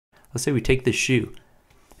Let's say we take this shoe.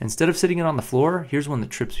 Instead of sitting it on the floor, here's one that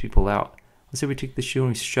trips people out. Let's say we take the shoe and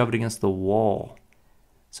we shove it against the wall.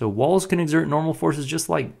 So walls can exert normal forces just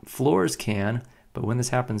like floors can, but when this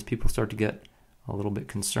happens, people start to get a little bit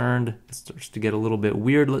concerned. It starts to get a little bit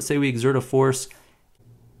weird. Let's say we exert a force.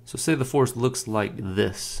 So say the force looks like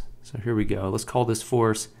this. So here we go. Let's call this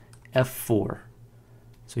force F4.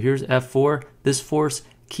 So here's F4. This force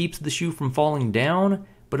keeps the shoe from falling down,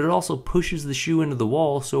 but it also pushes the shoe into the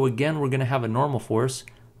wall. So again, we're going to have a normal force.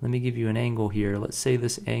 Let me give you an angle here. Let's say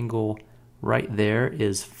this angle right there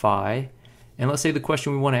is phi. And let's say the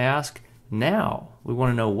question we want to ask now, we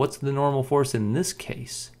want to know what's the normal force in this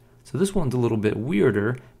case. So this one's a little bit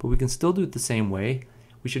weirder, but we can still do it the same way.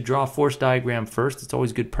 We should draw a force diagram first. It's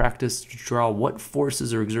always good practice to draw what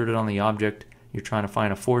forces are exerted on the object you're trying to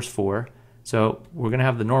find a force for. So we're going to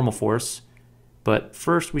have the normal force, but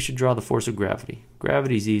first we should draw the force of gravity.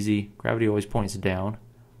 Gravity's easy. Gravity always points down.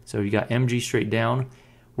 So you got mg straight down.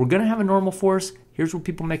 We're going to have a normal force. Here's where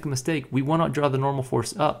people make a mistake. We want to draw the normal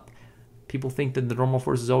force up. People think that the normal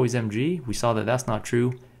force is always mg. We saw that that's not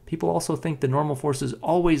true. People also think the normal force is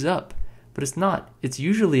always up, but it's not. It's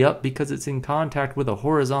usually up because it's in contact with a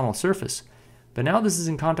horizontal surface. But now this is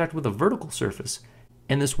in contact with a vertical surface.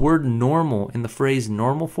 And this word normal in the phrase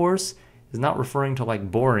normal force is not referring to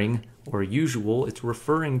like boring or usual. It's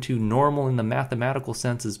referring to normal in the mathematical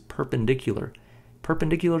sense as perpendicular.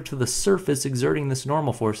 Perpendicular to the surface exerting this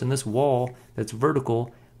normal force, and this wall that's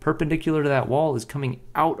vertical, perpendicular to that wall is coming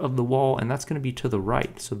out of the wall, and that's going to be to the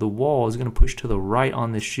right. So the wall is going to push to the right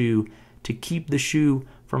on this shoe to keep the shoe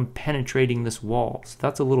from penetrating this wall. So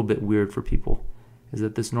that's a little bit weird for people, is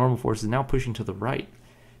that this normal force is now pushing to the right.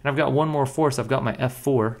 And I've got one more force. I've got my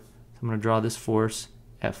F4. So I'm going to draw this force.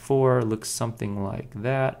 F4 looks something like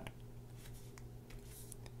that.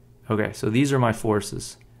 Okay, so these are my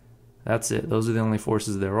forces. That's it. Those are the only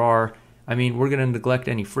forces there are. I mean, we're going to neglect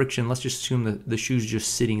any friction. Let's just assume that the shoe's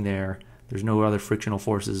just sitting there. There's no other frictional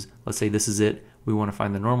forces. Let's say this is it. We want to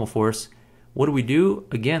find the normal force. What do?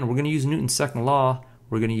 Again, we're going to use Newton's second law.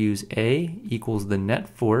 We're going to use A equals the net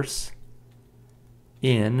force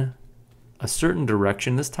in a certain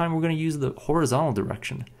direction. This time we're going to use the horizontal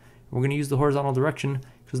direction. We're going to use the horizontal direction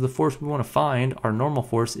because the force we want to find, our normal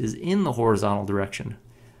force, is in the horizontal direction.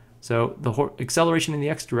 So the acceleration in the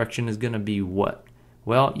x direction is going to be what?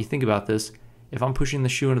 Well, you think about this. If I'm pushing the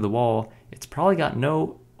shoe into the wall, it's probably got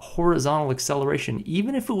no horizontal acceleration,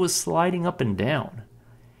 even if it was sliding up and down.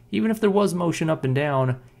 Even if there was motion up and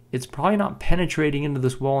down, it's probably not penetrating into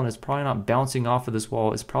this wall, and it's probably not bouncing off of this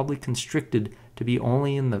wall. It's probably constricted to be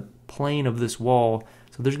only in the plane of this wall,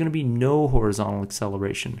 so there's going to be no horizontal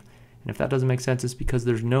acceleration. And if that doesn't make sense, it's because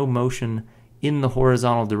there's no motion in the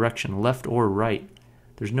horizontal direction, left or right.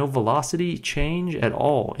 There's no velocity change at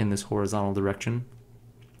all in this horizontal direction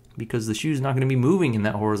because the shoe is not going to be moving in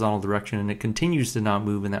that horizontal direction, and it continues to not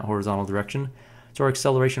move in that horizontal direction. So our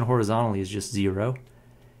acceleration horizontally is just 0,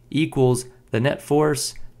 equals the net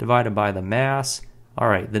force divided by the mass. All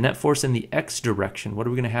right, the net force in the x direction. What are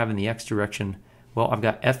we going to have in the x direction? Well, I've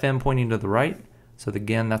got Fm pointing to the right. So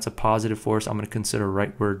again, that's a positive force. I'm going to consider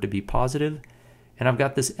rightward to be positive. And I've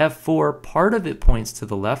got this F4, part of it points to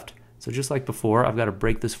the left. So just like before, I've got to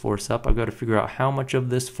break this force up. I've got to figure out how much of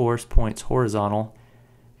this force points horizontal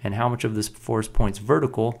and how much of this force points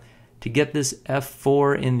vertical to get this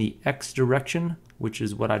F4 in the x direction, which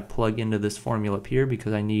is what I'd plug into this formula up here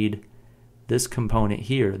because I need this component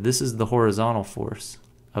here. This is the horizontal force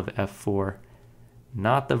of F4,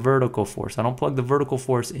 not the vertical force. I don't plug the vertical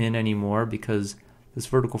force in anymore because this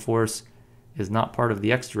vertical force is not part of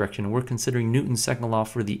the x direction. We're considering Newton's second law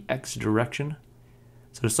for the x direction.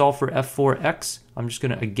 So to solve for F4x, I'm just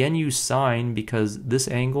going to again use sine because this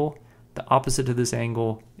angle, the opposite to this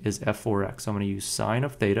angle is F4x. So I'm going to use sine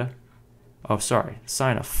of theta. Oh, sorry,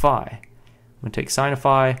 sine of phi. I'm going to take sine of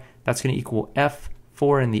phi. That's going to equal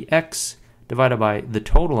F4 in the x divided by the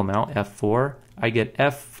total amount, F4. I get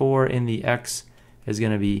F4 in the x is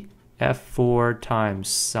going to be F4 times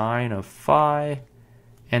sine of phi.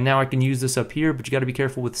 And now I can use this up here, but you got to be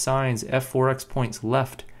careful with sines. F4x points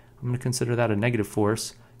left. I'm going to consider that a negative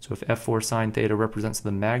force. So if F4 sine theta represents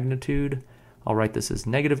the magnitude, I'll write this as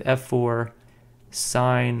negative F4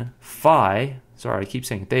 sine phi. Sorry, I keep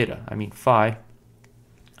saying theta. I mean phi.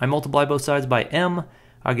 I multiply both sides by m.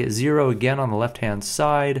 I get 0 again on the left-hand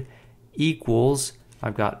side equals,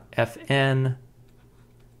 I've got Fn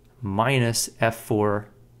minus F4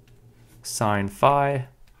 sine phi.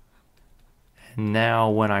 And now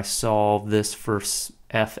when I solve this for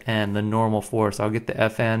Fn, the normal force, I'll get the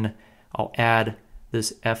Fn, I'll add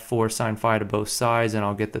this F4 sine phi to both sides, and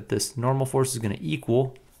I'll get that this normal force is going to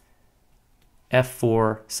equal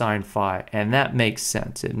F4 sine phi. And that makes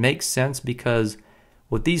sense. It makes sense because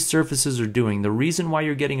what these surfaces are doing, the reason why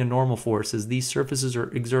you're getting a normal force is these surfaces are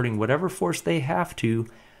exerting whatever force they have to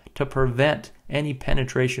prevent any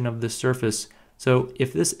penetration of this surface. So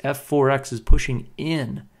if this F4x is pushing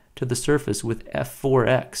in to the surface with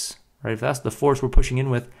F4x, right? If that's the force we're pushing in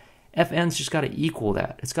with, Fn's just got to equal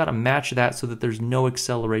that. It's got to match that so that there's no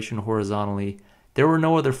acceleration horizontally. There were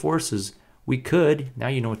no other forces. We could, now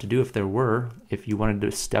you know what to do if there were. If you wanted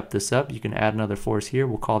to step this up, you can add another force here.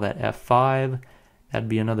 We'll call that F5. That'd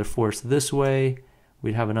be another force this way.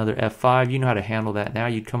 We'd have another F5. You know how to handle that now.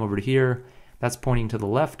 You'd come over to here. That's pointing to the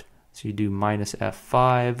left. So you do minus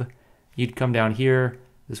F5. You'd come down here.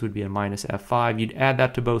 This would be a minus F5. You'd add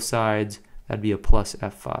that to both sides. That'd be a plus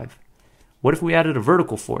F5. What if we added a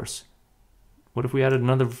vertical force? What if we added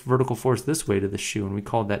another vertical force this way to the shoe and we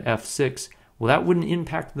called that F6? Well, that wouldn't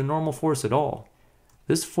impact the normal force at all.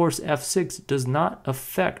 This force F6 does not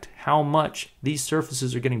affect how much these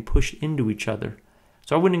surfaces are getting pushed into each other.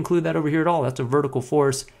 So I wouldn't include that over here at all. That's a vertical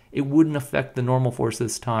force. It wouldn't affect the normal force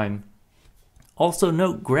this time. Also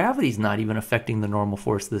note, gravity's not even affecting the normal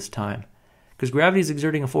force this time, because gravity is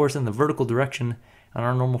exerting a force in the vertical direction and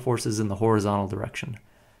our normal force is in the horizontal direction.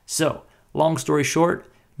 So, long story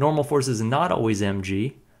short, normal force is not always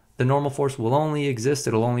mg. The normal force will only exist,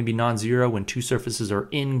 it'll only be non-zero when two surfaces are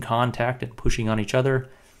in contact and pushing on each other.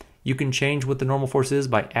 You can change what the normal force is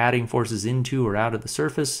by adding forces into or out of the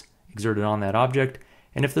surface exerted on that object.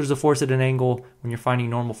 And if there's a force at an angle, when you're finding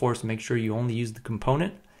normal force, make sure you only use the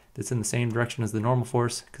component that's in the same direction as the normal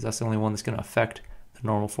force, because that's the only one that's going to affect the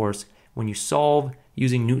normal force when you solve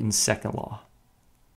using Newton's second law.